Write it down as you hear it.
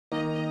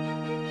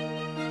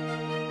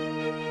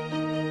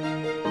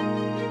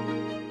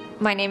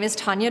My name is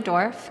Tanya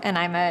Dorff, and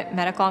I'm a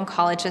medical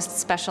oncologist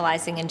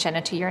specializing in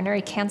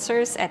genitourinary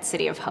cancers at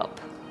City of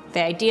Hope.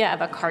 The idea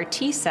of a CAR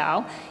T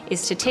cell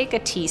is to take a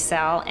T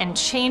cell and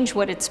change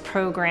what it's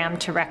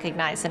programmed to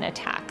recognize and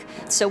attack.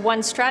 So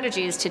one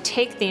strategy is to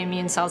take the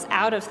immune cells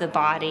out of the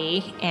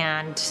body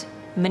and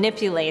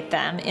manipulate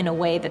them in a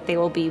way that they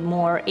will be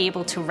more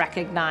able to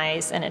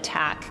recognize and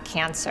attack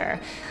cancer.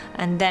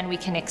 And then we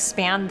can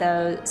expand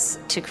those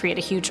to create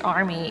a huge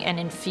army and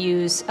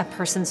infuse a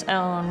person's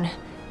own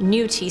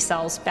new T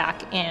cells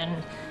back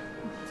in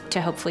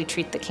to hopefully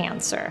treat the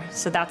cancer.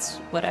 So that's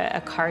what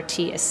a CAR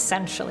T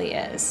essentially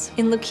is.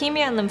 In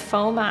leukemia and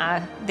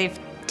lymphoma, they've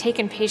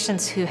taken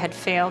patients who had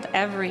failed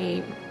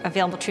every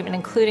available treatment,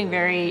 including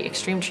very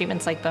extreme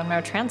treatments like bone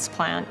marrow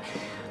transplant,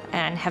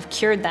 and have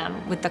cured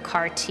them with the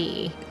CAR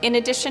T. In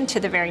addition to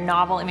the very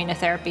novel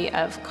immunotherapy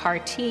of CAR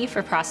T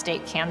for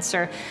prostate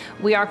cancer,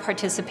 we are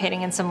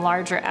participating in some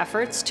larger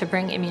efforts to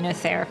bring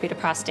immunotherapy to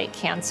prostate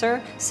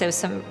cancer. So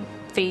some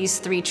phase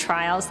 3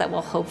 trials that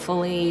will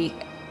hopefully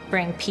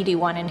bring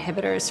PD-1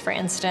 inhibitors, for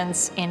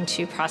instance,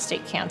 into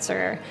prostate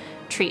cancer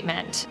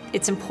treatment.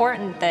 It's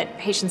important that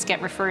patients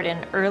get referred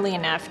in early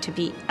enough to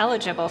be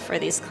eligible for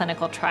these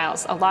clinical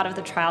trials. A lot of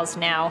the trials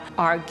now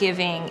are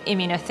giving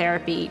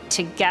immunotherapy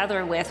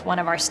together with one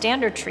of our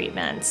standard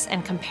treatments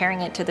and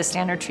comparing it to the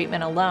standard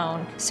treatment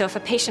alone. So if a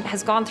patient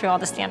has gone through all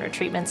the standard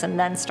treatments and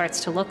then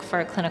starts to look for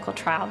a clinical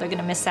trial, they're going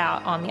to miss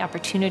out on the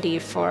opportunity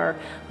for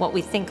what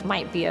we think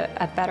might be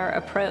a better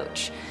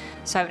approach.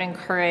 So I would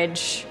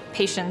encourage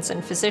patients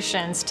and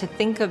physicians to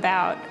think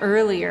about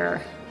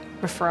earlier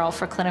referral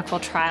for clinical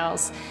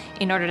trials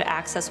in order to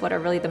access what are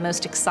really the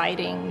most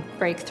exciting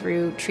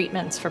breakthrough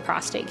treatments for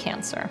prostate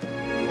cancer.